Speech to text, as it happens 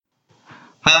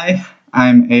Hi,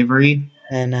 I'm Avery,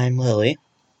 And I'm Lily.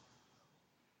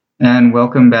 and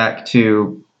welcome back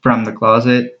to From the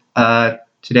Closet.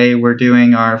 Today we're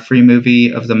doing our free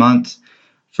movie of the month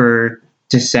for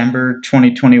December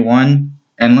 2021.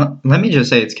 And let me just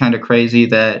say, it's kind of crazy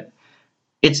that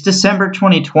it's December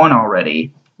 2020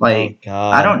 already. Oh Like,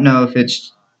 I God. don't know if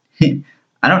it's.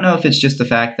 I don't know if it's just the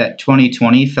fact that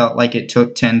 2020 felt like it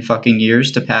took 10 fucking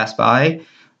years to pass by,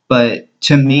 but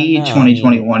to I don't me, know. I mean,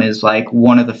 2021 is like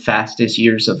one of the fastest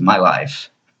years of my life.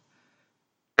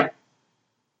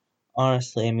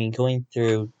 honestly, going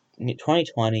through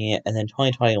 2020 and then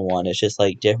 2021 is just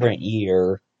like different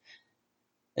year,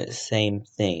 same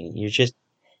thing. You're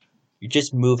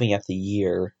just moving up the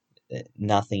year.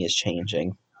 Nothing is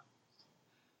changing.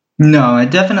 No, I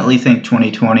definitely think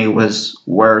 2020 was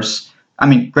worse. I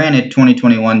mean, granted,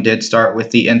 2021 did start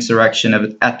with the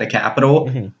insurrection at the Capitol,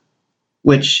 hmm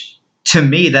which to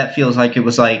me that feels like it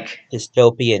was like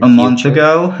Dystopian a month future.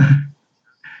 ago.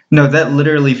 No, that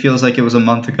literally feels like it was a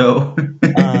month ago.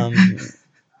 Um.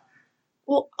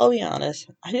 Well, I'll be honest.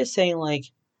 I'm just saying, like,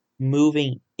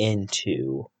 moving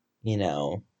into, you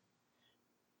know,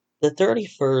 the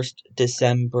 31st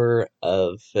December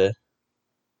of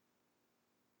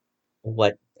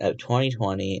what of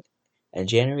 2020 and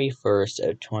January 1st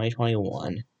of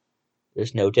 2021,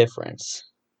 there's no difference.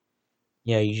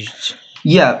 You know, you just,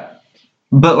 Yeah,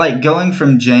 but like going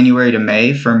from January to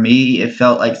May for me, it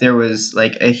felt like there was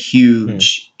like hmm. a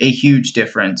huge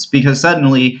difference because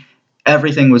suddenly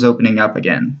everything was opening up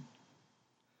again.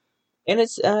 And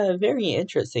it's very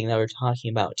interesting that we're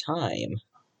talking about time.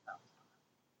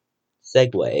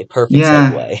 Segue, perfect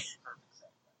Yeah, segue.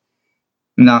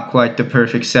 not quite the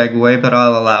perfect segue, but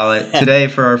I'll allow it. Today,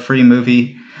 for our free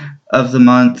movie of the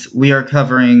month, we are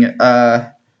covering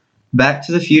Back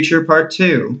to the Future Part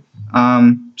 2.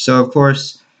 So, of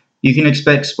course, you can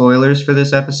expect spoilers for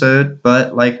this episode,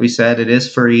 but like we said, it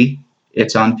is free.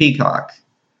 It's on Peacock.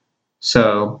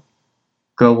 So,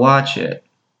 go watch it.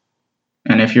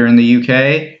 And if you're in the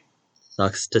UK,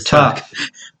 Sucks to suck. tough.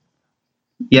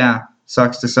 Yeah,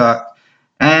 sucks to suck.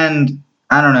 And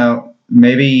I don't know,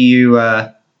 maybe you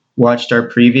watched our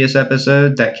previous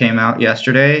episode that came out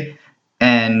yesterday,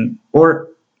 or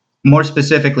more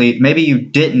specifically, maybe you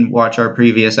didn't watch our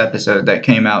previous episode that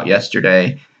came out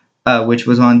yesterday, which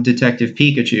was on Detective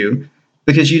Pikachu,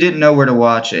 because you didn't know where to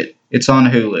watch it. It's on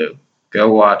Hulu.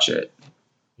 Go watch it.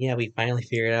 Yeah, we finally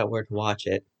figured out where to watch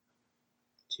it.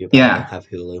 Too bad I don't Yeah, have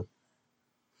Hulu.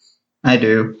 I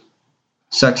do.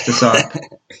 Sucks to suck.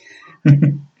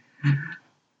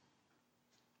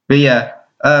 But yeah,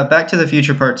 Back to the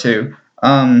Future Part 2.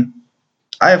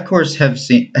 I of course had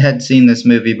seen this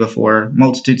movie before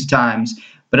multitudes of times,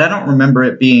 but I don't remember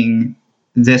it being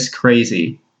this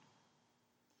crazy.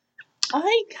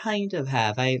 I kind of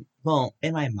have. Well,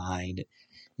 in my mind,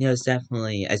 it's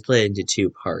definitely, I split it into two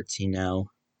parts.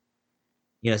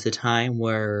 It's a time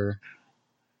where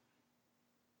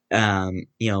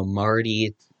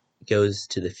Marty goes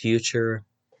to the future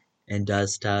and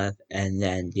does stuff, and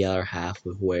then the other half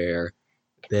of where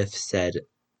Biff said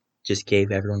just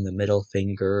gave everyone the middle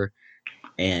finger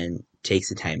and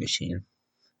takes a time machine.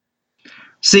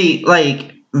 See,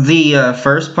 like the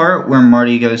first part where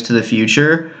Marty goes to the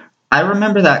future, I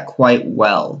remember that quite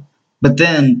well. But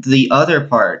then the other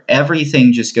part,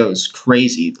 everything just goes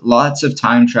crazy. Lots of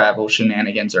time travel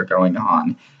shenanigans are going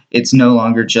on. It's no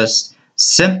longer just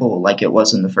simple like it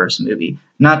was in the first movie.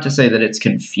 Not to say that it's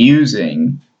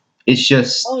confusing, it's Oh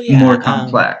just yeah, more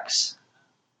complex.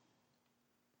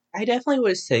 I definitely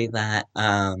would say that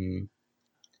the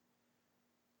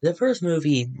first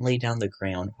movie laid down the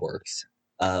groundworks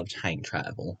of time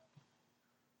travel.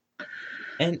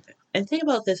 And think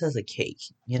about this as a cake,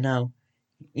 you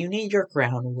need your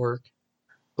groundwork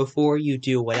before you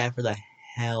do whatever the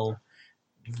hell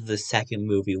the second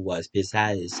movie was, because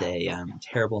that is a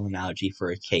terrible analogy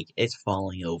for a cake. It's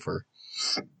falling over.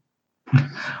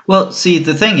 Well, see,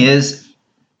 the thing is,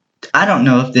 I don't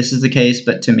know if this is the case,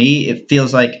 but to me, it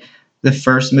feels like the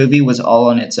first movie was all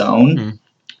on its own, hmm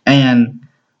and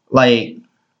like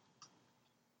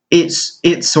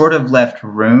it sort of left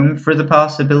room for the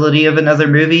possibility of another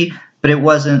movie, but it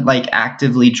wasn't like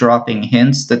actively dropping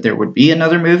hints that there would be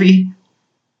another movie.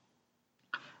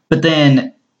 But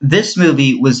then this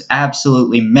movie was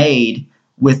absolutely made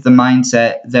with the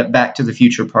mindset that Back to the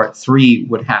Future Part 3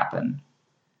 would happen.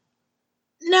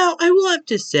 Now, I will have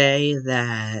to say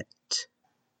that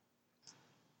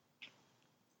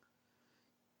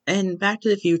in Back to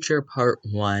the Future Part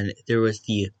 1, there was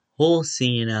the whole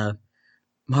scene of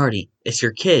Marty, it's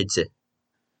your kids. You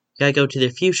gotta go to the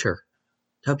future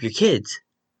to help your kids.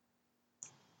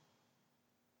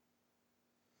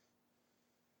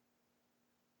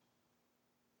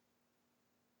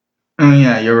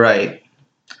 Yeah, you're right.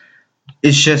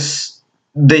 It's just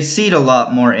they seed a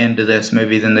lot more into this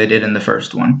movie than they did in the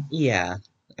first one. Yeah,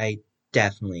 I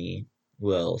definitely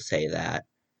will say that.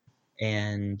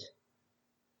 And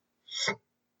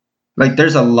Like,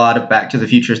 there's a lot of Back to the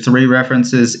Future 3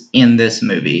 references in this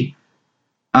movie.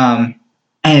 Um,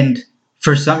 and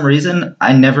for some reason,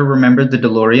 I never remembered the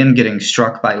DeLorean getting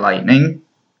struck by lightning.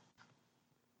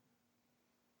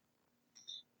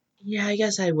 yeah, I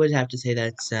guess I would have to say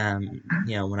that's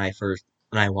when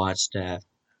I watched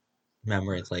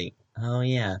Memory, it's like, oh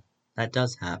yeah, that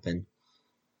does happen.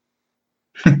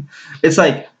 It's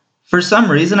like, for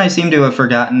some reason, I seem to have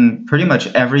forgotten pretty much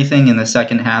everything in the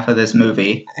second half of this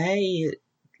movie. I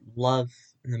love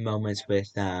the moments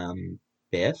with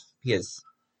Biff because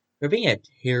for being a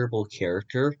terrible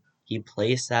character, he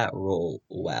plays that role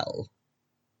well.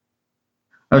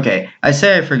 Okay, I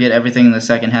say I forget everything in the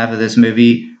second half of this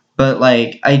movie, but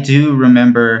like I do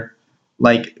remember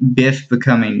like Biff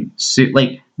becoming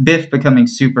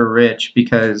super rich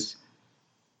because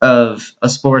of a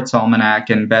sports almanac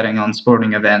and betting on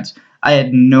sporting events. I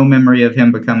had no memory of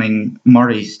him becoming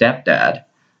Marty's stepdad.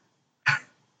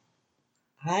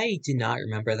 I do not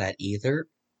remember that either,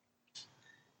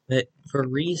 but for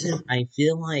reason I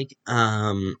feel like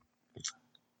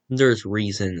there's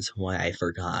reasons why I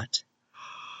forgot.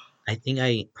 I think I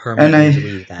And permanently I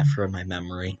deleted that from my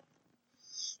memory.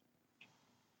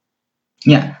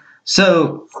 Yeah.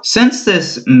 So since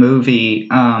this movie,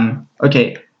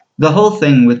 okay, the whole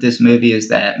thing with this movie is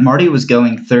that Marty was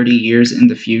going 30 years in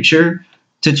the future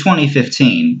to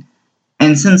 2015.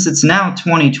 And since it's now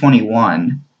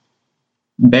 2021,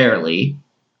 barely,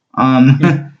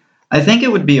 I think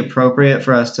it would be appropriate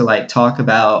for us to like talk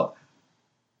about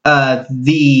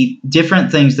the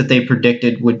different things that they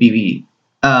predicted would be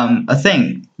a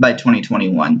thing by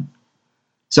 2021.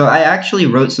 So I actually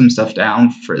wrote some stuff down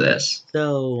for this.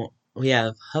 So we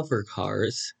have hover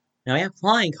cars. Now we have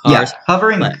flying cars, Yeah,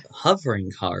 hovering. but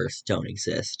hovering cars don't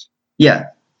exist. Yeah,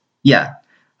 yeah.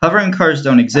 Hovering cars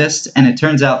don't exist, and it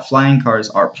turns out flying cars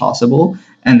are possible,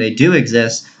 and they do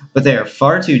exist, but they are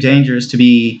far too dangerous to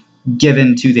be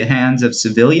given to the hands of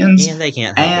civilians, And they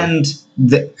can't hover. and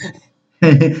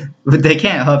they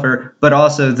can't hover, but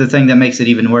also the thing that makes it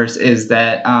even worse is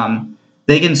that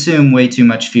they consume way too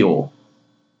much fuel.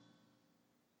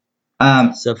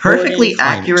 Supporting Perfectly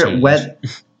climate accurate change. weather.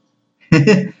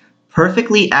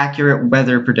 Perfectly accurate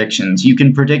weather predictions. You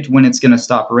can predict when it's going to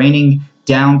stop raining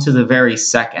down to the very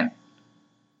second.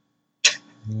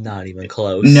 Not even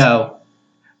close. No,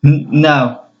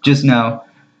 no, just no.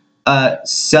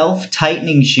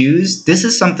 Self-tightening shoes. This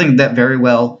is something that very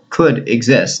well could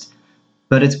exist,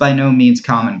 but it's by no means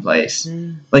commonplace.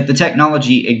 Hmm. Like the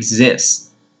technology exists.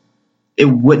 It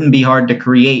wouldn't be hard to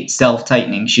create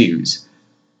self-tightening shoes.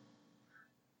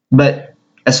 But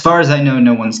as far as I know,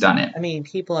 no one's done it. I mean,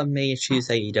 people have made shoes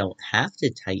that you don't have to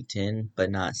tighten, but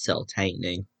not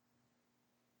self-tightening.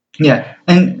 Yeah,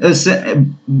 and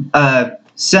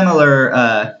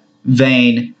similar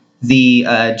vein, the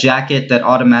jacket that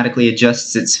automatically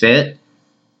adjusts its fit.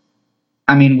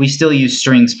 I mean, we still use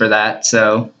strings for that,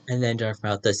 so And then talk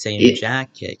about the same it,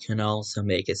 jacket can also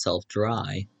make itself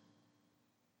dry.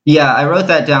 yeah, I wrote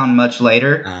that down much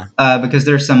later Ah, because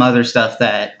there's some other stuff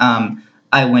that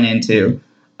I went hmm. into.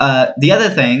 Another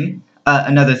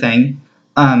thing,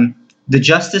 the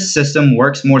justice system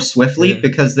works more swiftly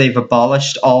because they've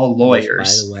abolished all Which, by the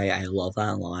lawyers. way, I love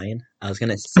that line. I was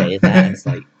gonna say that as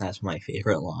like that's my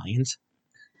favorite lines.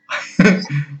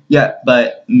 Yeah,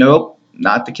 but nope,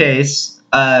 not the case.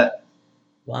 Well,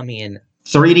 I mean,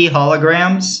 3D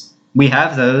holograms, we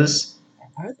have those.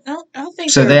 I don't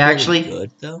think So they're they really actually,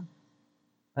 good though.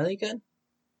 Are they good?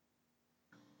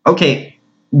 okay,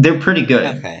 they're pretty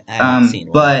good. Okay, I haven't seen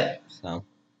one, But so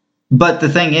the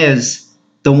thing is,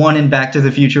 the one in Back to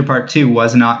the Future Part 2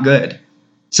 was not good.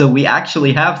 So we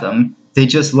actually have them. They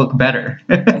just look better.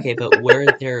 okay. But were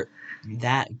they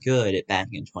that good back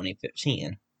in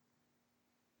 2015?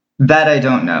 That I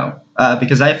don't know.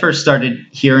 Because I first started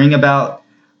hearing about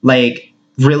like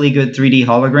really good 3D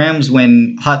holograms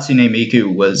when Hatsune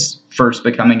Miku was first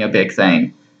becoming a big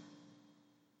thing.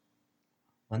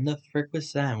 When the frick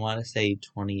was that? I want to say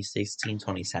 2016,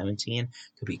 2017.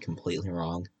 Could be completely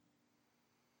wrong.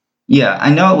 Yeah, I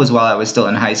know it was while I was still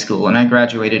in high school, and I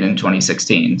graduated in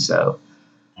 2016. So,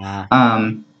 Ah,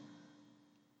 um,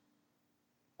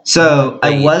 but so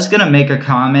I wait. was gonna make a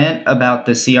comment about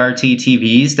the CRT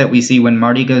TVs that we see when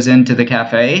Marty goes into the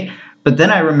cafe, but then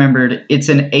I remembered it's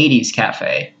an '80s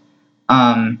cafe.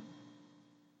 Um,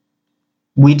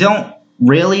 we don't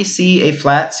really see a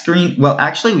flat screen. Well,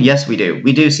 actually, yes, we do.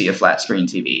 We do see a flat screen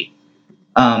TV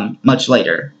much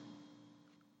later.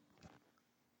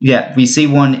 Yeah, we see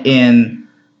one in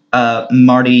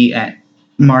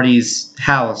Marty's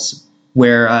house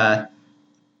where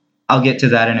I'll get to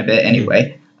that in a bit Mhm.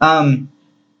 anyway.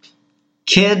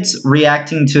 Kids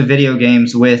reacting to video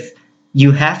games with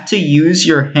 "you have to use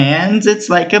your hands. It's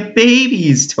like a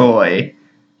baby's toy."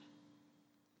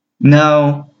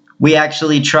 No, we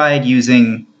actually tried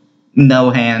using no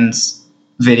hands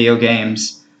video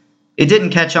games. It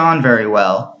didn't catch on very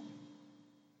well.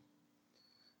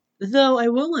 Though I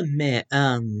will admit,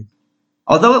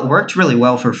 Although it worked really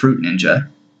well for Fruit Ninja.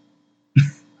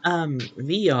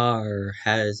 VR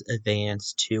has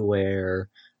advanced to where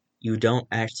you don't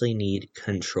actually need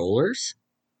controllers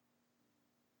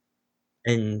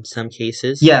in some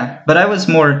cases. Yeah, but I was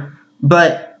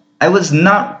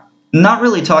not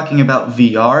really talking about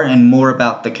VR and more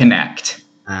about the Kinect.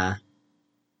 Uh,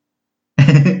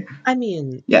 I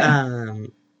mean, Yeah.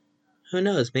 who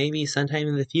knows? Maybe sometime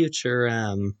in the future,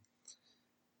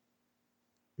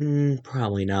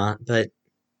 probably not, but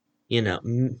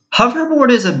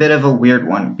Hoverboard is a bit of a weird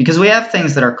one because we have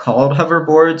things that are called they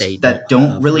hoverboards don't that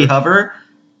don't really hover. hover,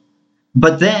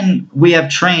 but then we have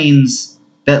trains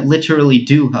that literally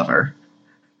do hover.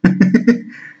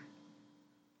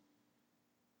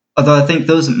 Although I think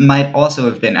those might also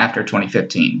have been after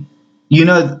 2015. You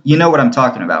know what I'm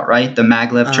talking about, right? The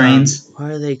maglev trains?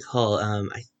 What are they called?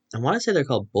 I want to say they're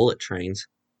called bullet trains.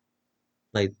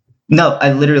 Like, No,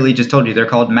 I literally just told you they're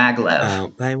called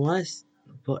maglev. but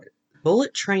but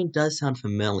bullet train does sound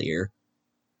familiar.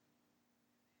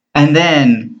 And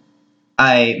then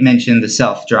I mentioned the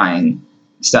self-drying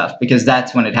stuff because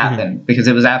that's when it Mhm. happened. Because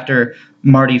it was after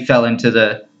Marty fell into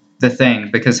the thing.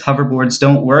 Because hoverboards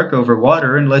don't work over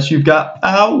water unless you've got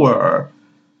power.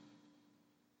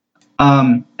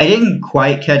 I didn't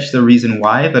quite catch the reason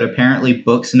why, but apparently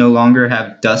books no longer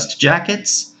have dust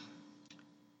jackets.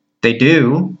 They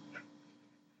do.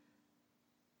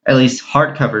 At least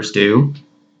hardcovers do.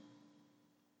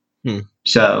 Hmm.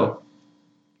 So,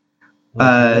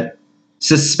 uh, Okay.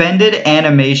 suspended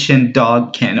animation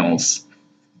dog kennels.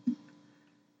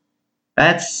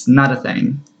 That's not a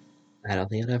thing. I don't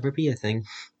think it'll ever be a thing.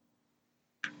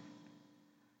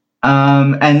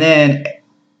 And then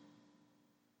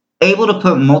able to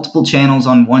put multiple channels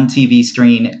on one TV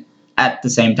screen at the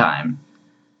same time.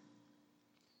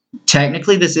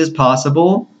 Technically, this is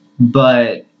possible,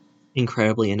 but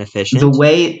Incredibly the inefficient.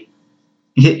 way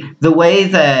the way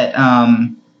that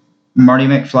Marty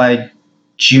McFly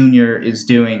Jr. is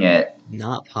doing it,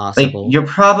 Not like possible. you're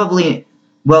probably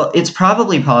it's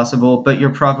probably possible, but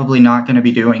you're probably not going to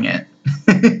be doing it.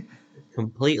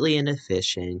 Completely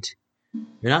inefficient.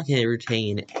 You're not going to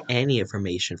retain any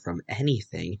information from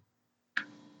anything.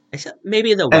 Except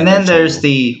maybe the and Weather then there's Channel.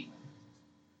 the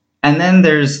and then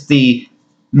there's the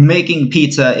making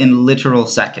pizza in literal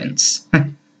seconds.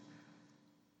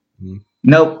 Hmm.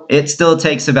 Nope, it still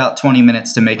takes about 20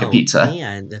 minutes to make a Oh, pizza.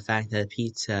 and the fact that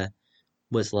pizza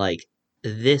was like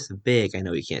this big. I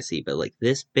know you can't see, but like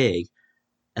this big,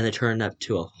 and they turned up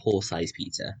to a whole size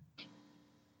pizza.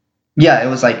 Yeah, it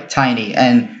was like tiny,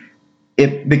 and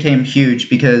it became huge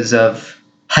because of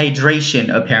hydration,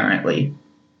 apparently.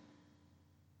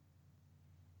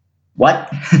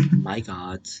 What? My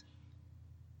God.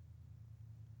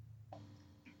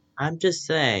 I'm just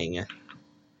saying.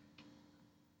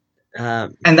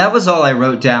 Um, And that was all I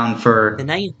wrote down the for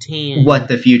 19, what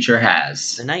the future the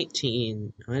has.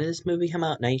 19. When did this movie come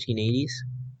out? 1980s.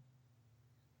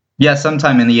 Yeah,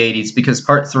 sometime in the 80s, because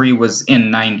part 3 was in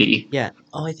 90. Yeah.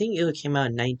 Oh, I think it came out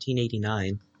in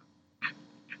 1989.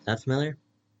 That familiar?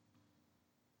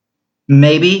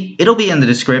 Maybe. It'll be in the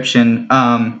description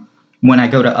when I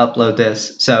go to upload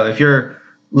this. So if you're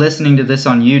listening to this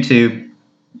on YouTube,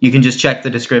 you can just check the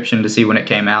description to see when it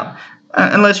came out.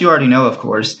 Unless you already know, of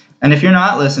course. And if you're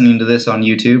not listening to this on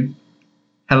YouTube,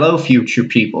 hello, future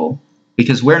people,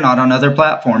 because we're not on other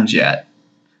platforms yet.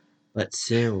 But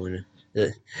soon.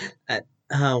 The,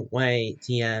 when I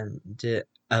DM'd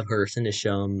a person to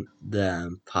show him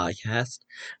the podcast,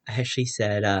 I actually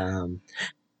said,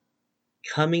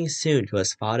 coming soon to a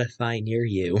Spotify near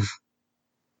you.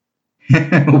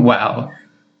 Wow.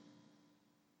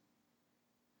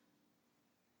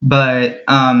 But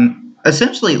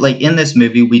essentially, like in this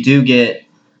movie, we do get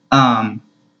um,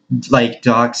 like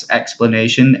Doc's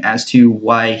explanation as to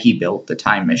why he built the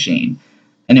time machine,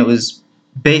 and it was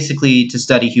basically to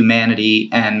study humanity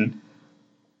and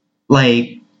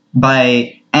like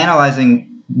by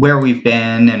analyzing where we've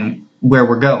been and where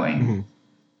we're going.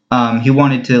 Mhm. He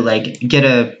wanted to like get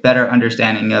a better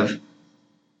understanding of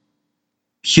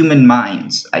human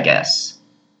minds, I guess.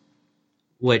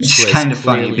 Which Which is was kind of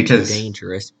funny clearly too because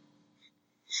dangerous.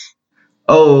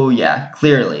 Oh yeah,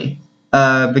 clearly.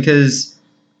 Because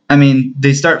I mean,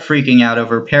 they start freaking out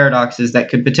over paradoxes that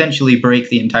could potentially break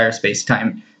the entire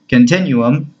space-time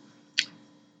continuum,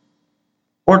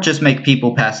 or just make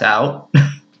people pass out.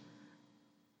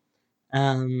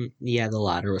 Yeah, the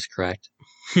latter was correct.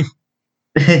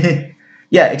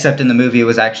 Yeah, except in the movie it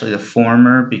was actually the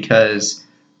former because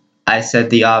I said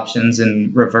the options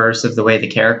in reverse of the way the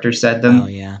character said Oh them.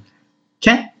 yeah.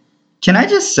 Can can I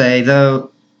just say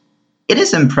though, it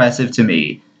is impressive to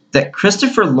me that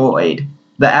Christopher Lloyd,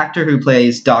 the actor who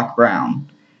plays Doc Brown,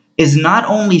 is not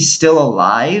only still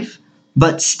alive,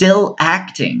 but still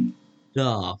acting.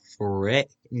 The frick?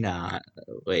 Nah,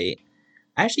 wait.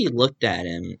 I actually looked at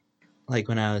him, like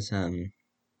when I was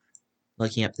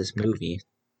looking up this movie.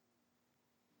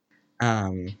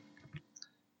 Um,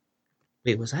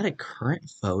 Wait, was that a current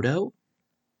photo?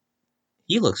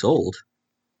 He looks old.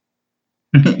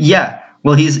 Yeah,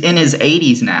 well, he's in his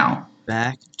 80s now.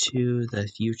 Back to the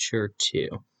Future 2.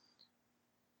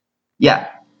 Yeah.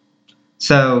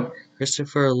 So,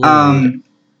 Christopher Lloyd. um,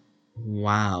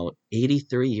 Wow,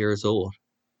 83 years old.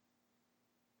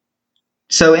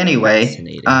 so anyway,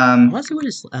 Fascinating. I want to see what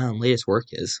his latest work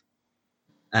is.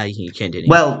 You can continue.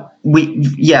 well,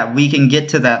 we can get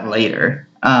to that later.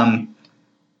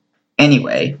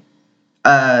 Anyway,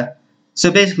 uh,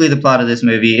 so basically, the plot of this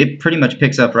movie it pretty much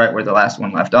picks up right where the last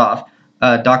one left off.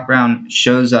 Doc Brown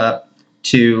shows up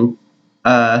to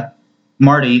uh,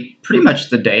 Marty pretty much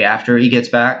the day after he gets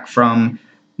back from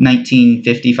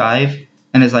 1955,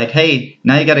 and is like, "Hey,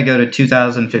 now you got to go to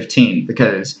 2015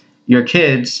 because your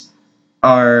kids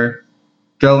are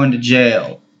going to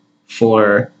jail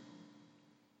for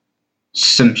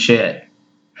some shit,"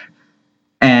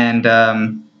 and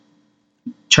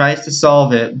tries to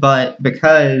solve it, but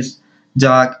because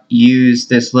Doc used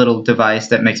this little device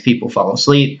that makes people fall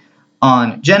asleep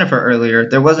on Jennifer earlier,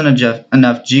 there wasn't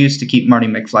enough juice to keep Marty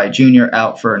McFly Jr.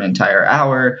 out for an entire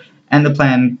hour, and the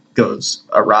plan goes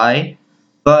awry,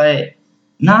 but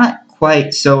not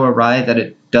quite so awry that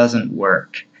it doesn't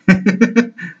work.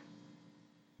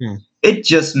 Hmm. It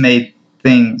just made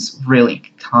things really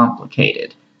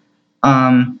complicated.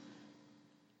 Um,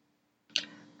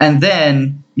 And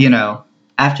then,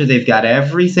 after they've got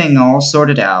everything all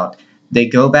sorted out, they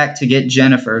go back to get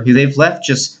Jennifer, who they've left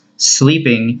just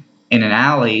sleeping in an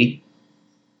alley.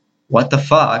 What the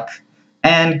fuck?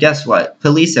 And guess what?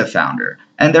 Police have found her.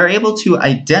 And they're able to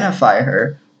identify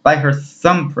her by her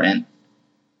thumbprint.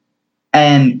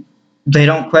 And they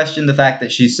don't question the fact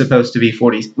that she's supposed to be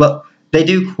 40. Well, they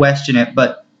do question it,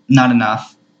 but not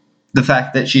enough. The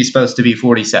fact that she's supposed to be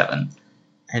 47.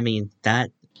 I mean, that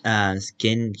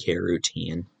skincare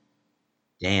routine.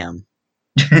 Damn.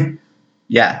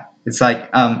 Yeah, it's like,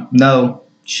 no,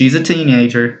 she's a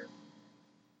teenager.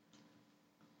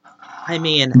 I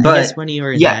mean, I guess But when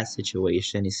you're in yeah, that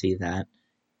situation, you see that.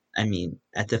 I mean,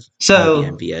 I would be so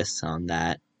envious on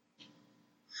that.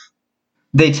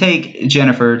 they take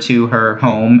Jennifer to her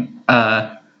home,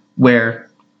 where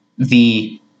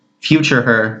the future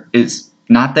her is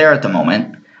not there at the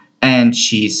moment, and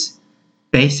she's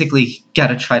basically got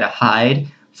to try to hide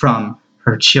from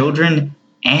her children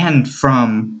and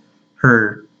from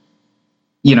her,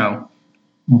 you know,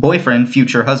 boyfriend,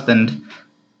 future husband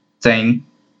thing,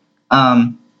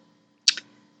 um,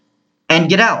 and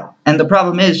get out. And the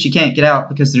problem is she can't get out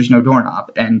because there's no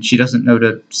doorknob, and she doesn't know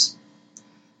to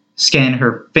scan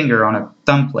her finger on a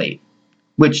thumb plate.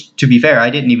 Which, to be fair, I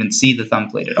didn't even see the thumb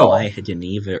plate at Oh, I all. didn't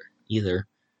either.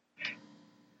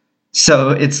 So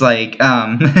it's like,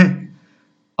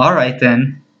 all right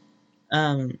then.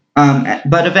 Um,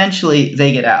 But eventually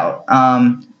they get out.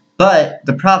 But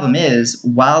the problem is,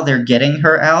 while they're getting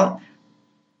her out,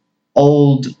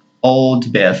 old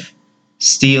old Biff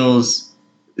steals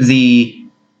the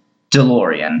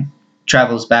DeLorean,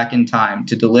 travels back in time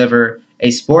to deliver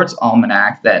a sports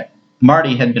almanac that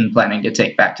Marty had been planning to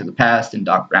take back to the past, and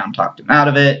Doc Brown talked him out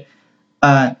of it.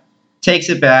 Uh, Takes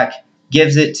it back,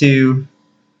 gives it to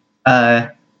uh,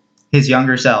 his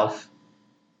younger self,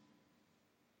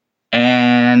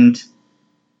 and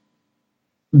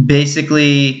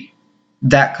basically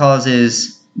that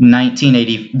causes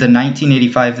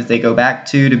 1985 that they go back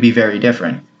to be very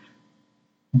different.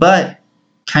 But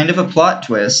kind of a plot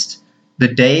twist. The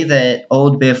day that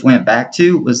old Biff went back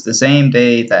to was the same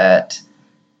day that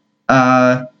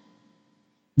uh,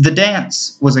 the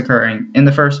dance was occurring in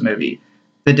the first movie.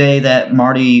 The day that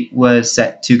Marty was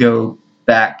set to go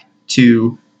back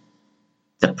to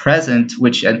the present,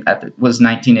 which was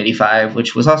 1985,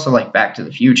 which was also like Back to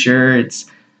the Future. It's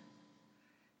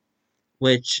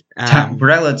which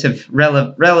relative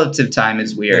time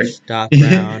is weird. Doc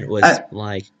Brown was I,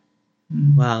 like,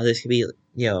 wow, this could be.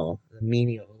 the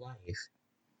meaning of life,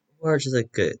 or just a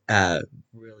good,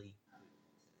 really.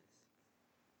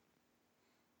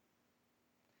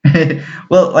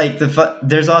 Well, like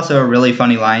there's also a really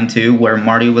funny line too where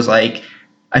Marty was like,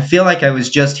 "I feel like I was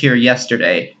just here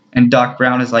yesterday," and Doc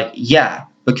Brown is like, "Yeah,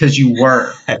 because you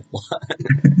were."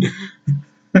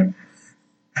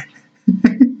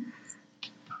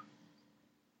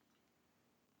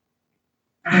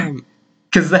 um,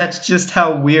 Because that's just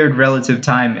how weird relative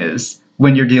time is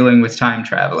when you're dealing with time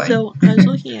traveling. so I was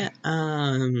looking at,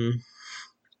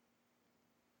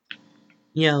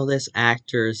 this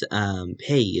actor's,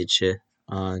 page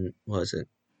on, what was it,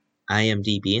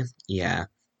 IMDb? Yeah.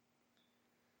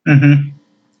 Hmm.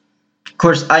 Of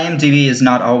course, IMDb is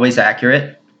not always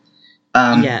accurate.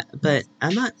 Yeah, Um, but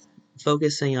I'm not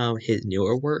focusing on his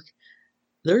newer work.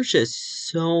 There's just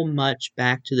so much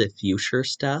Back to the Future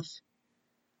stuff.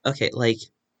 Okay, like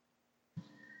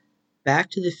Back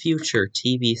to the Future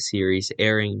TV series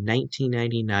airing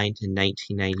 1999 to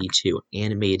 1992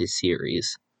 animated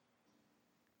series.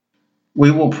 we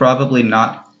will probably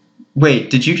not. Wait,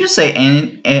 did you just say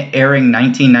airing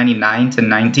 1999 to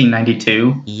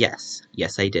 1992? Yes,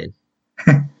 yes, I did.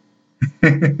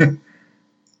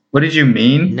 What did you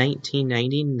mean?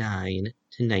 1999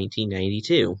 to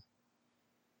 1992.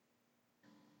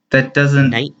 That doesn't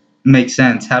Night make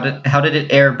sense. How did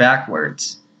it air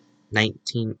backwards?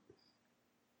 19.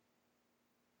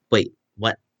 Wait,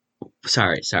 what?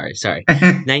 Sorry.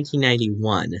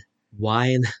 1991.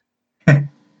 Why?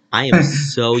 I am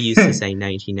so used to saying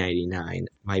 1999.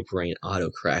 My brain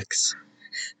autocorrects.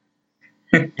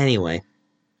 Anyway,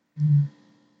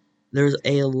 there's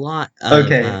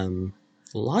Okay,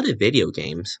 a lot of video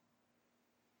games.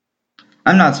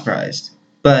 I'm not surprised.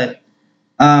 But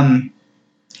um,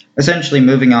 essentially,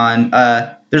 moving on.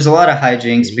 There's a lot of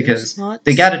hijinks Video because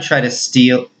they got slots? to try to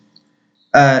steal.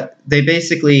 They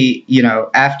basically,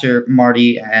 after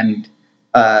Marty and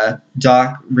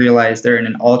Doc realize they're in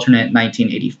an alternate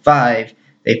 1985,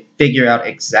 they figure out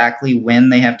exactly when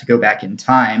they have to go back in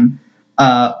time.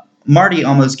 Marty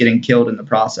almost getting killed in the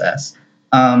process.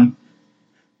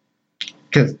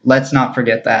 Because let's not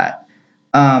forget that.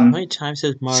 How many times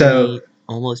has So Marty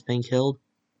almost been killed?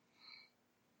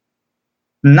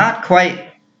 not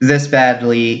quite this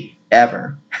badly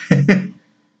ever.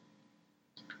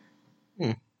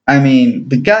 Hmm. I mean,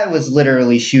 the guy was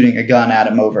literally shooting a gun at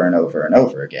him over and over and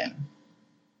over again.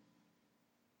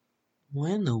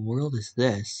 What in the world is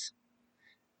this?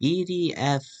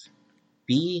 EDF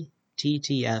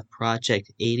BTTF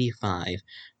Project 85,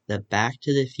 the Back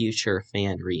to the Future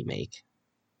fan remake.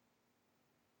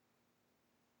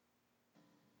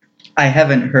 I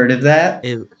haven't heard of that,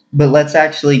 It, but let's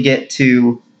actually get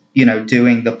to,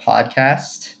 doing the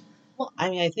podcast. well, I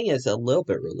mean, I think it's a little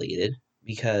bit related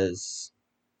because,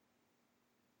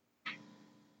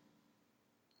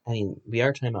 I mean, we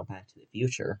are talking about Back to the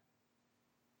Future.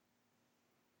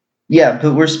 Yeah,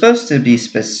 but we're supposed to be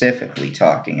specifically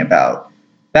talking about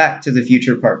Back to the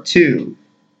Future Part 2,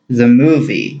 the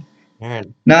movie,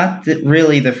 And not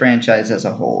really the franchise as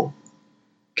a whole.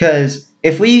 Because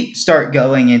if we start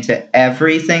going into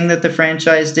everything that the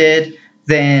franchise did,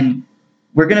 then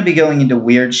we're going to be going into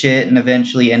weird shit and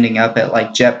eventually ending up at like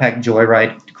Jetpack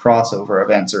Joyride crossover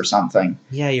events or something.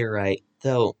 yeah, you're right.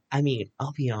 Though, I mean,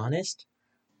 I'll be honest,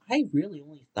 I really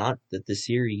only thought that the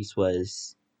series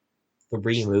was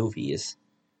 3 movies.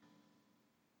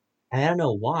 I don't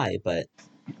know why, but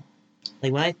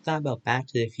like when I thought about Back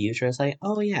to the Future, I was like,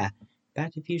 oh yeah,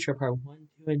 Back to the Future Part 1,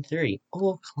 2, and 3.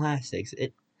 All classics.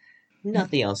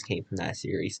 Nothing else came from that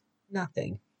series.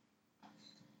 Nothing.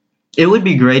 It would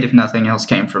be great if nothing else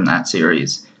came from that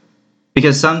series.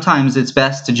 Because sometimes it's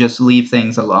best to just leave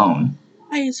things alone.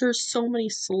 Why is there so many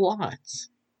slots?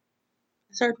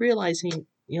 I started realizing,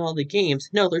 all the games,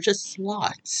 no, they're just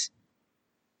slots.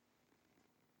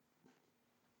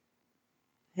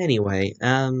 Anyway,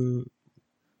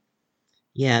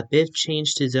 yeah, Biff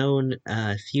changed his own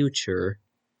future,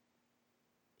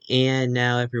 and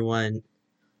now everyone.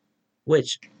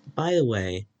 Which, by the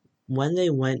way, when they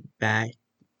went back,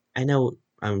 I know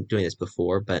I'm doing this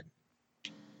before, but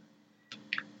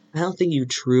I don't think you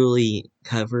truly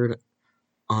covered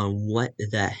on what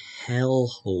the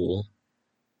hellhole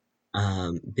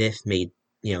Biff made,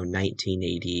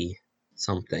 1980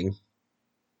 something.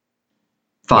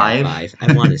 Yeah, 5? 5.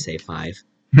 I want to say 5.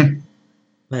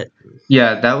 But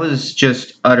Yeah, that was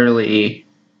just utterly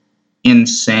I,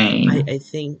 insane. I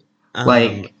think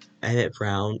Like, Emmett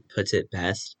Brown puts it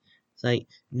best. It's like,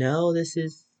 no, this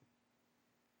is,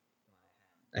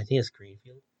 I think it's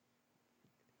Greenfield.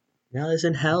 No, this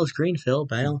in hell is Greenfield,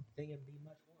 but I don't think it'd be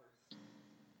much worse.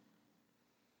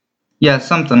 Yeah,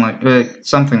 something like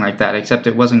that. Except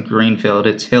it wasn't Greenfield;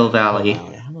 it's Hill Hill Valley.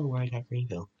 Valley. I don't know where I got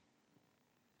Greenville.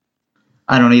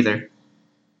 I don't either.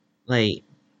 Like,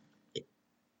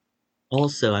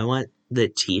 also, I want the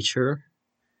teacher.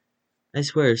 I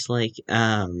swear, it's like,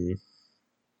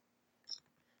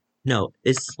 no,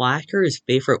 is slacker his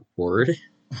favorite word?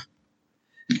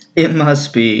 It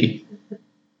must be.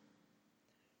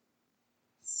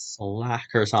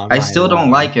 Slacker's on I my still don't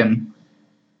like line. him.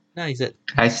 No, he's a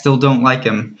I still don't like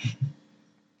him.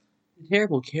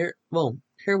 terrible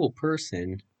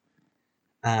person.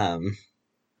 Um,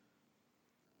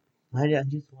 I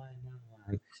just want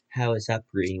to know how his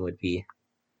upbringing would be.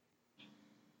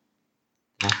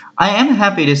 I am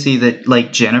happy to see that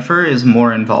like Jennifer is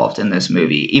more involved in this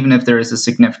movie, even if there is a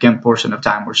significant portion of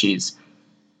time where she's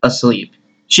asleep.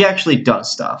 She actually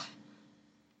does stuff.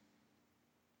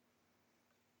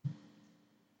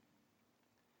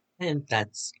 And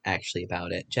that's actually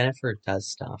about it. Jennifer does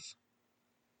stuff.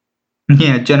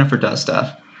 Yeah, Jennifer does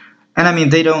stuff. And I mean,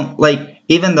 they don't like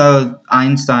even though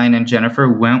Einstein and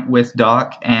Jennifer went with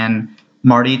Doc and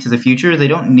Marty to the future, they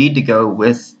don't need to go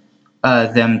with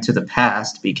them to the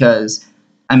past because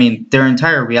I mean, their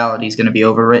entire reality is going to be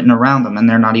overwritten around them, and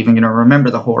they're not even going to remember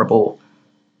the horrible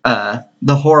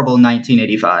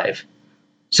 1985.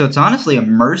 So it's honestly a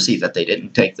mercy that they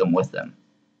didn't take them with them,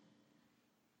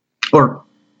 or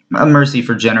a mercy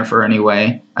for Jennifer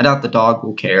anyway. I doubt the dog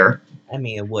will care. I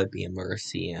mean, it would be a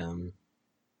mercy. I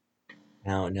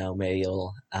don't know. Maybe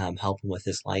it'll help him with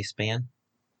his lifespan.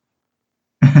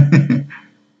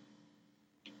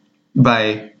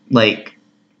 By like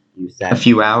Use a that.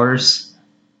 few hours.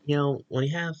 When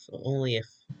you have only a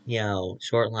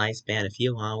short lifespan, a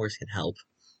few hours can help.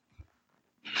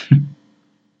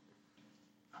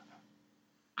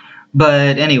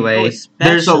 But Oh, anyway,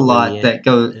 there's a lot especially that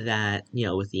goes. that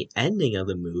with the ending of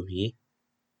the movie,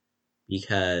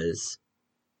 because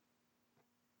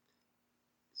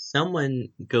someone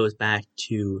goes back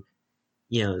to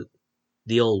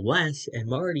the old west, and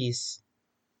Marty's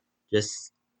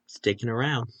just sticking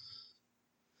around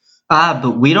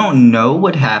But we don't know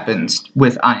what happens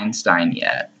with Einstein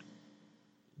yet.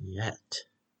 yet.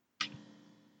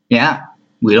 Yeah,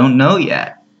 we don't know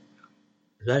yet.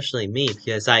 Especially me,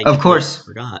 because I Of completely course,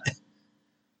 forgot.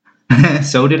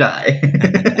 so did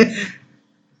I.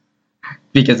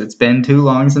 Because it's been too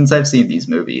long since I've seen these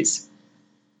movies.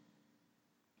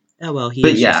 Oh well, he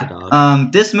But is just a yeah,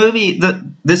 dog. this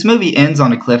movie ends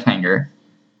on a cliffhanger.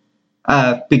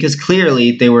 Because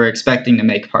clearly they were expecting to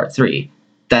make part three.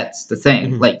 That's the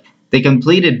thing. Mhm. Like they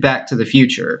completed Back to the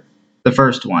Future, the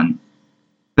first one,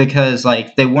 because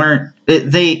like they weren't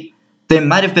they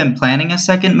might have been planning a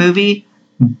second movie,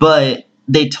 but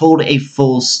they told a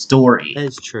full story That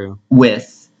is true.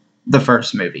 with the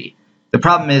first movie. The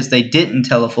problem is they didn't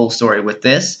tell a full story with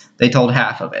this. They told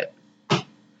half of it,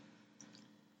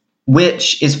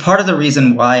 which is part of the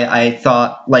reason why I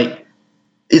thought like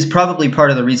is probably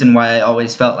part of the reason why I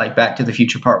always felt like Back to the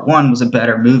Future Part 1 was a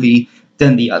better movie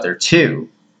than the other two,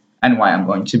 and why I'm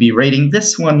going to be rating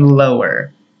this one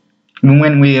lower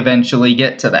when we eventually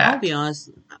get to I'll be that.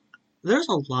 honest. There's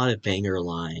a lot of banger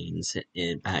lines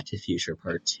in Back to the Future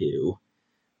Part Two.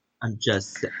 I'm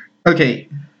just Okay,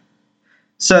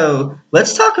 so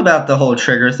let's talk about the whole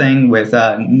trigger thing with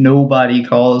Nobody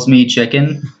Calls Me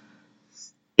Chicken.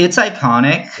 It's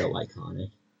iconic, so iconic.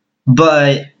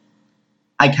 but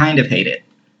I kind of hate it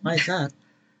Why is that?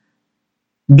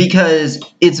 because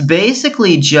it's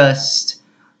basically just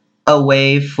a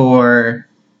way for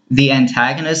the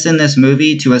antagonists in this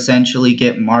movie to essentially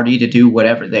get Marty to do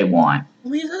whatever they want. I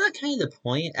mean, is that kind of the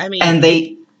point? I mean, And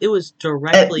it was the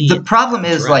directly problem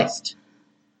is like, addressed.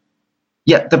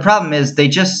 yeah, the problem is they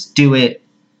just do it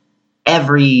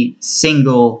every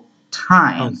single Oh,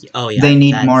 time. oh yeah, They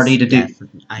need that's Marty to do.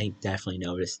 I definitely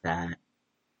noticed that.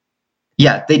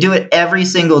 Yeah, they do it every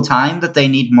single time that they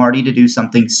need Marty to do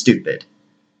something stupid.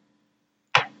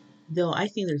 Though I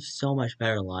think there's so much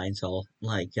better lines, all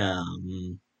like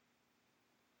the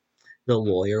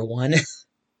lawyer one.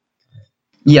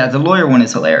 Yeah, the lawyer one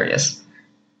is hilarious.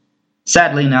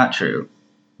 Sadly, not true,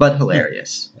 but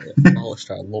hilarious.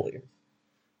 Polished our lawyer.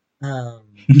 Um,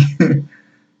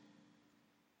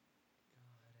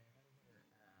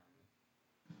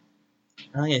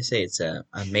 I'm not gonna say it's a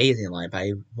amazing line, but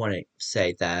I want to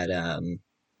say that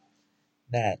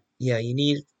you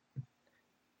need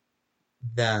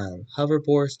the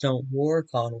hoverboards don't work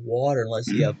on water unless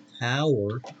you have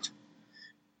power.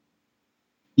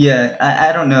 Yeah,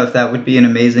 I don't know if that would be an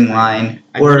amazing I mean, line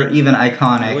or even I would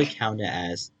iconic. count it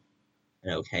as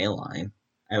an okay line.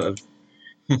 I would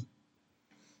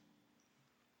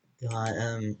God,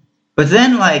 But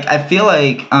then, like, I feel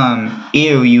like,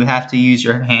 ew, you have to use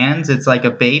your hands. It's like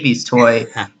a baby's toy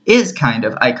is kind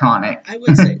of iconic. I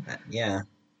would say that, yeah.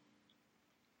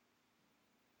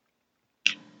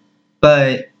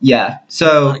 But yeah, Like,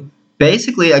 so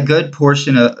basically, a good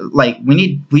portion of like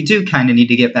we do kind of need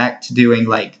to get back to doing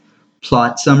like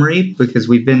plot summary because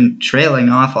we've been trailing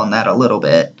off on that a little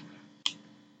bit.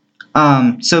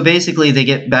 So basically, they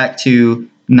get back to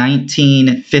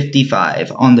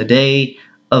 1955 on the day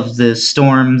of the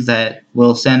storm that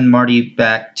will send Marty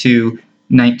back to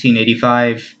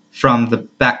 1985 from the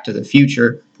Back to the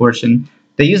Future portion.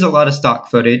 They use a lot of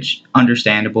stock footage,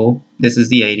 understandable. This is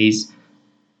the 80s.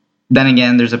 Then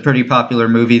again, there's a pretty popular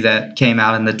movie that came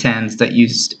out in the 10s that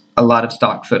used a lot of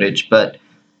stock footage, but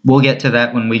we'll get to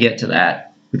that when we get to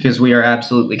that because we are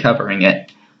absolutely covering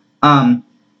it. Um,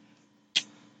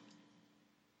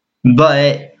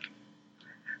 but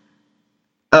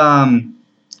um,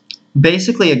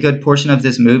 basically, a good portion of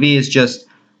this movie is just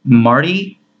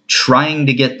Marty trying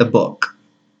to get the book.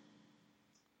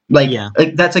 yeah.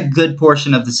 Like that's a good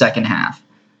portion of the second half.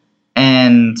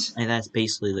 And And that's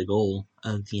basically the goal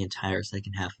of the entire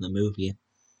second half of the movie.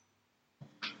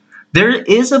 there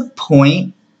is a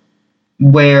point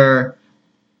where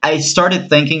I started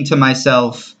thinking to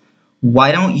myself,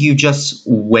 why don't you just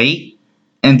wait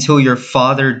until your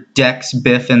father decks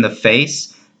Biff in the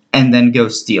face and then go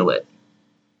steal it?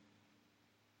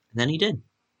 And then he did.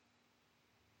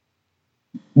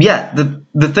 Yeah,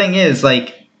 the thing is,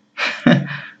 like,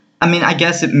 I mean, I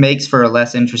guess it makes for a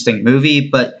less interesting movie,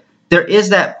 but there is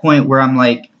that point where I'm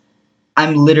like,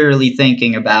 I'm literally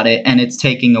thinking about it and it's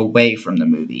taking away from the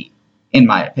movie, in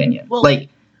my opinion. Well, Like,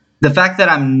 the fact that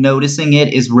I'm noticing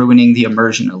it is ruining the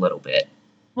immersion a little bit.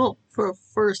 well, for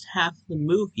first half of the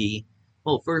movie,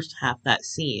 well, first half that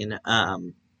scene,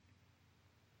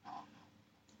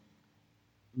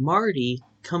 Marty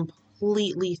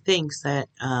completely thinks that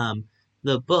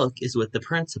the book is with the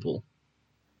principal,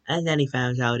 and then he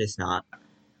finds out it's not.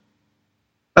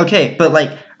 Okay, but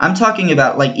like I'm talking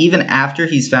about like even after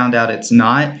he's found out it's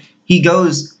not, he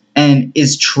goes and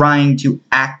is trying to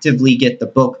actively get the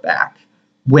book back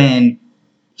when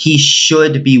he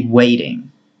should be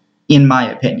waiting, in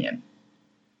my opinion.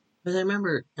 Because I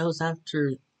remember it was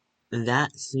after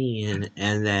that scene,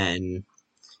 and then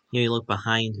he looked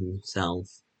behind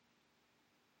himself,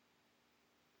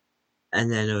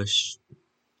 and then it was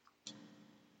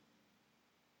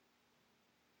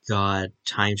God,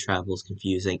 time travel is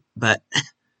confusing, but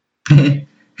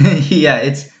Yeah,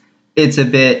 it's a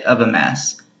bit of a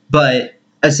mess. But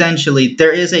essentially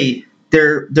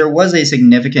there was a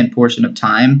significant portion of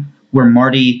time where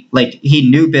Marty like he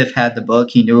knew Biff had the book,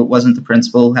 he knew it wasn't the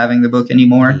principal having the book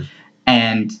anymore, mhm.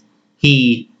 and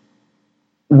he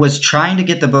was trying to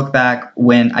get the book back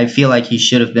when I feel like he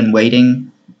should have been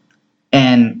waiting,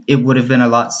 and it would have been a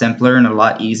lot simpler and a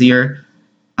lot easier.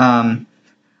 Um,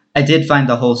 I did find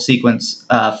the whole sequence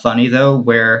funny though,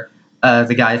 where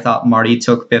the guy thought Marty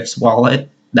took Biff's wallet.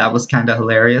 That was kind of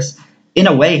hilarious. In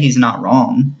a way, he's not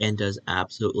wrong. And does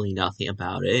absolutely nothing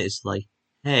about it. It's like,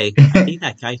 hey, I think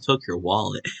that guy took your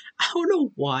wallet. I don't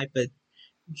know why, but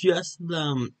just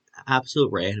the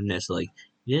absolute randomness, like,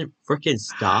 you didn't freaking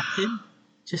stop him,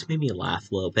 just made me laugh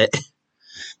a little bit.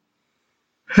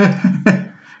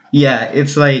 Yeah,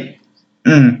 it's like.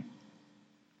 Mm.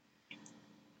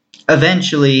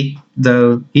 Eventually,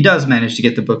 though, he does manage to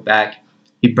get the book back.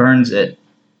 He burns it,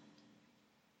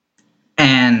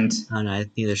 and I don't know, I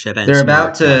think there should have been they're some more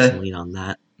about to. gasoline on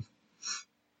that.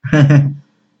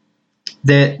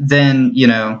 Then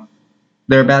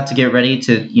they're about to get ready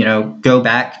to go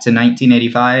back to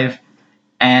 1985,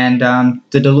 and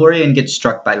the DeLorean gets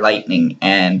struck by lightning,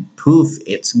 and poof,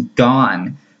 it's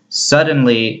gone.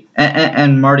 Suddenly,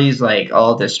 and Marty's like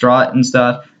all distraught and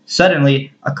stuff.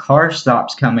 Suddenly, a car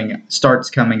starts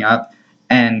coming up,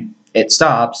 and it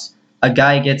stops. A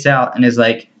guy gets out and is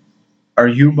like, "Are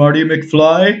you Marty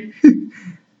McFly?"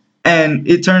 And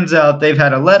it turns out they've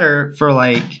had a letter for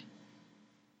like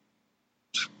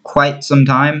quite some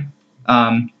time,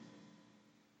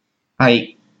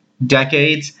 like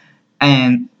decades,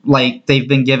 and like they've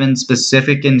been given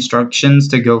specific instructions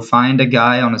to go find a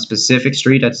guy on a specific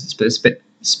street at a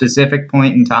specific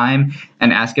point in time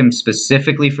and ask him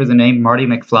specifically for the name Marty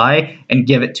McFly and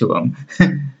give it to him.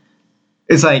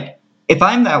 It's like if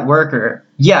I'm that worker,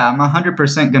 yeah, I'm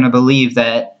 100% going to believe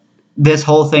that this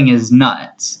whole thing is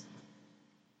nuts.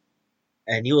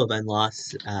 And you have been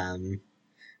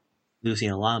losing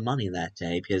a lot of money that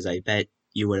day because I bet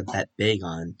you would have bet big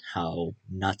on how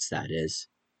nuts that is.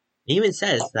 It even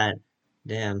says that,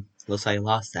 damn, looks like I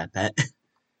lost that bet.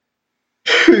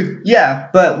 Yeah,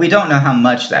 but we don't know how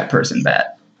much that person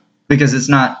bet. because it's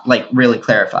not like really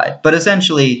clarified. But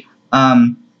essentially,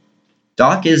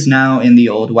 Doc is now in the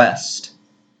Old West,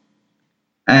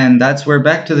 and that's where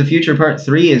Back to the Future Part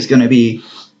 3 is going to be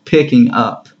picking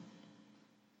up.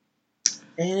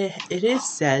 And it is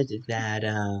said that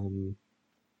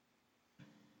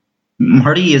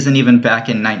Marty isn't even back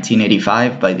in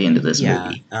 1985 by the end of this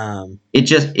yeah, movie. It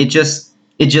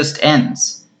just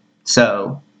ends.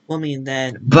 So, well, I mean,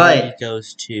 then Marty but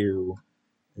goes to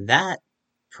that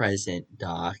present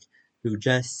Doc who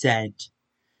just sent,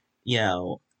 you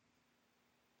know,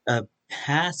 a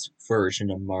past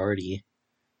version of Marty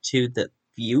to the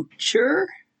future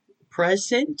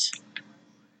present.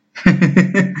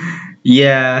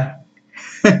 yeah,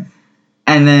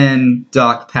 and then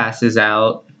Doc passes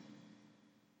out.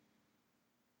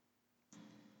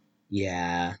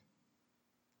 Yeah,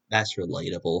 that's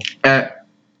relatable. Uh,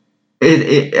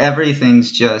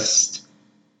 everything's just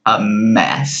a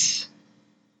mess.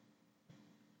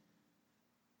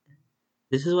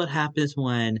 This is what happens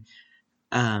when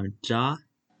Doc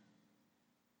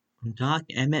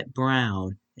Emmett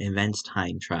Brown invents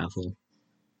time travel.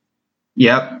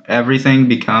 Yep, everything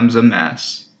becomes a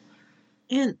mess.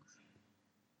 And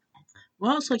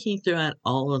while I was looking throughout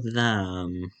all of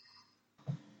them,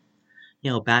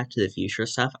 Back to the Future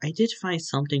stuff, I did find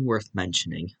something worth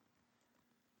mentioning.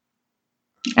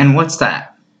 And what's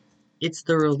that? It's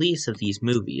the release of these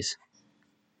movies,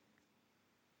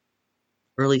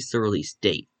 or at least the release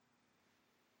date.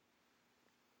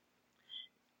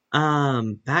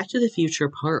 Back to the Future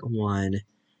Part 1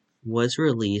 was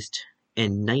released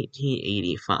in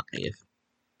 1985.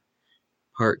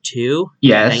 Part 2,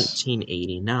 Yes.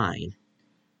 1989.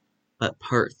 But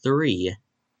Part 3,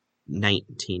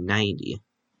 1990.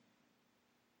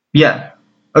 Yeah.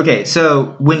 Okay,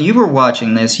 so when you were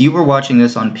watching this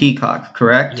on Peacock,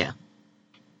 correct? Yeah,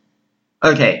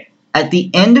 Okay. At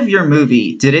the end of your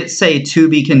movie, did it say to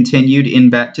be continued in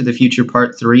Back to the Future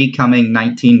Part 3 coming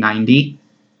 1990?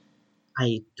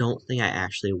 I don't think I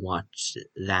actually watched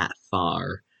that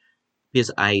far because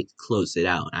I closed it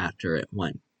out after it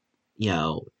went,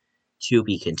 to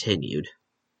be continued.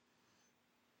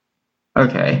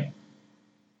 Okay.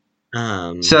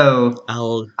 Um, So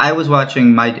I'll, I was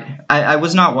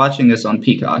not watching this on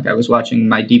Peacock. I was watching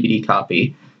my DVD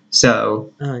copy.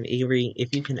 So, Avery,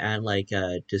 if you can add like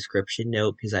a description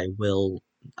note, because I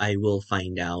will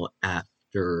find out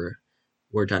after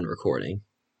we're done recording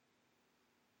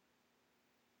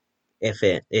if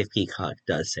Peacock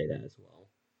does say that as well.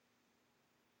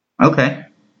 okay.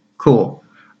 Cool.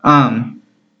 Um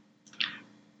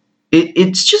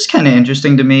it's just kind of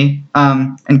interesting to me,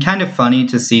 and kind of funny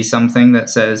to see something that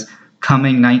says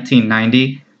coming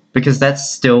 1990 because that's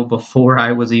still before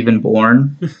I was even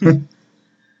born,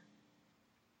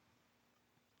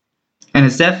 and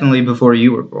it's definitely before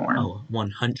you were born. Oh,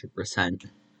 100%.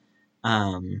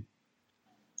 Um,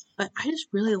 but I just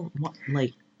really want,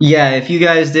 like, Yeah, if you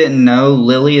guys didn't know,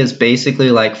 Lily is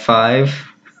basically like 5.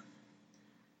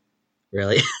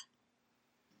 really?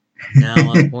 No, I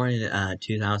was born in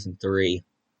 2003.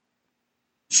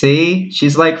 See,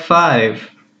 she's like 5.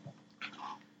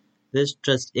 This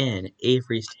just in,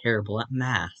 Avery's terrible at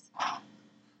math.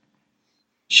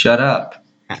 Shut up.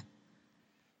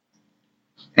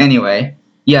 Anyway,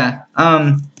 yeah,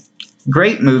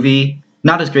 great movie.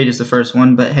 Not as great as the first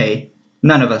one, but hey,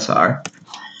 none of us are.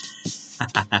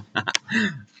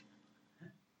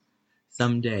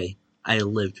 Someday, I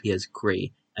live to be as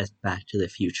great as Back to the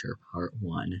Future Part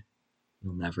 1.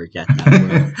 You'll never get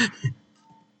that,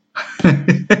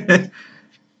 bro.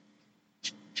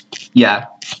 Yeah.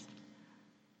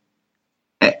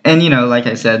 And like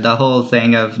I said, the whole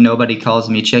thing of nobody calls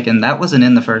me chicken, that wasn't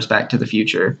in the first Back to the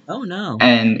Future. Oh no.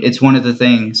 And it's one of the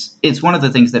things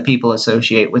that people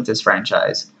associate with this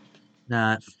franchise.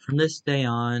 From this day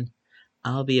on,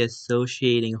 I'll be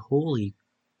associating holy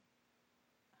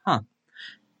huh.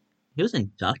 He was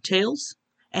in DuckTales?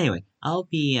 Anyway, I'll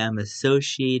be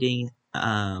associating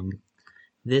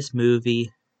this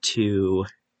movie to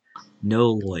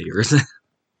no lawyers.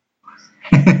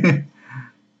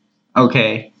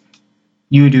 Okay,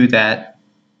 you do that.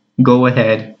 Go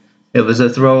ahead. It was a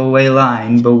throwaway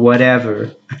line, but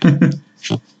whatever.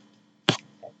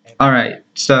 All right,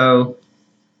 so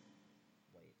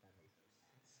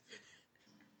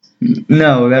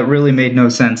no, that really made no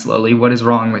sense, Lily. What is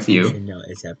wrong with You you? should know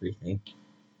it's everything.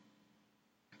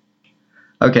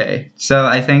 Okay, so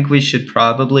I think we should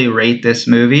probably rate this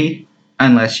movie,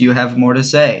 unless you have more to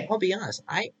say. I'll be honest,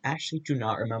 I actually do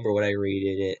not remember what I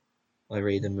rated it. What I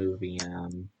rated the movie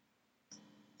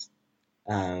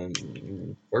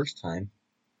first time.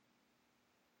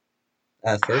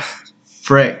 First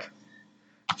Frick.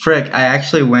 Frick, I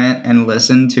actually went and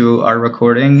listened to our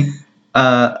recording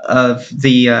of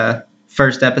the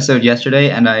first episode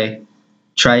yesterday, and I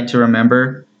tried to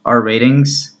remember our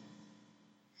ratings,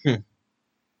 Hmm.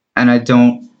 and I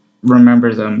don't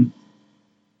remember them.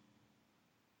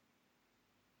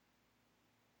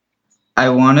 I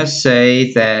want to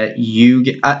say that you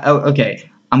get. Okay,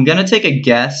 I'm gonna take a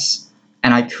guess,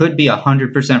 and I could be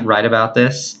 100% right about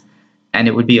this, and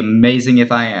it would be amazing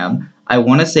if I am. I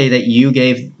want to say that you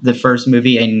gave the first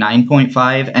movie a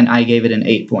 9.5, and I gave it an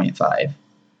 8.5,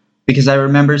 because I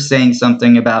remember saying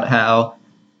something about how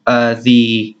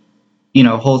the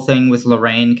whole thing with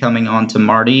Lorraine coming on to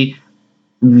Marty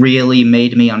really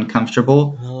made me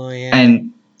uncomfortable, Oh yeah.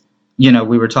 and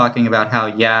we were talking about how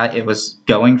it was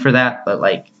going for that, but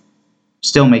like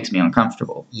still makes me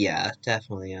uncomfortable. Yeah,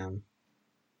 definitely.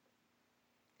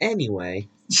 Anyway,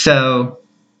 So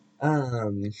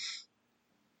um,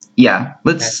 yeah,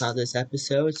 that's let's not this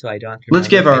episode, so I don't have to let's remember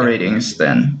give if I our don't want ratings to.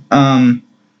 then. Um,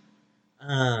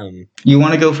 You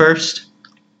want to go first?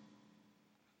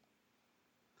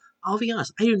 I'll be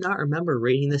honest, I do not remember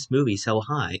rating this movie so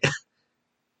high,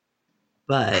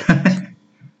 but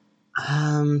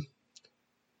um,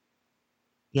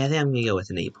 yeah, I think I'm gonna go with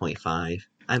an 8.5.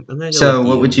 I'm gonna go So with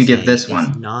what you would and you give say this it's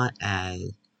one? not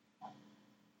as.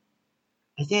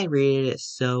 I think I rated it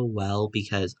so well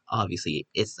because obviously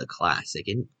it's a classic,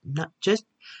 and not just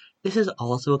this is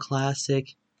also a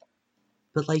classic,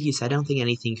 but like you said, I don't think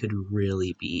anything could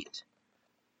really beat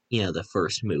the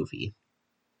first movie.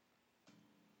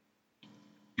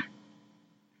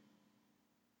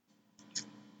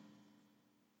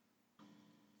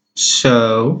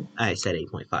 So I said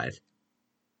 8.5.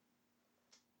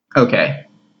 okay,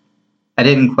 I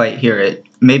didn't quite hear it.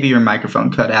 Maybe your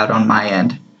microphone cut out on my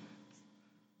end.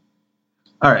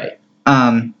 All right.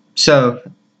 So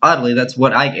oddly, that's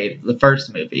what I gave the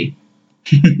first movie,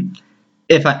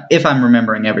 if I'm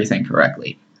remembering everything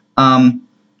correctly. I'm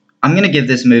gonna give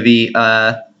this movie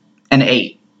an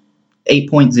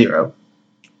 8.0.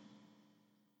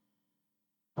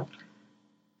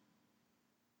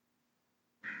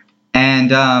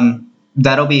 And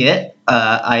that'll be it.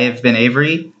 I have been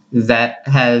Avery. That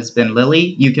has been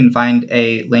Lily. You can find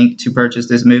a link to purchase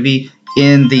this movie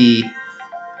in the.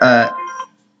 Uh,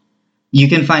 you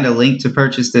can find a link to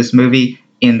purchase this movie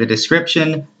in the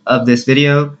description of this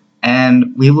video,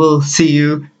 and we will see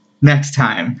you next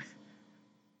time.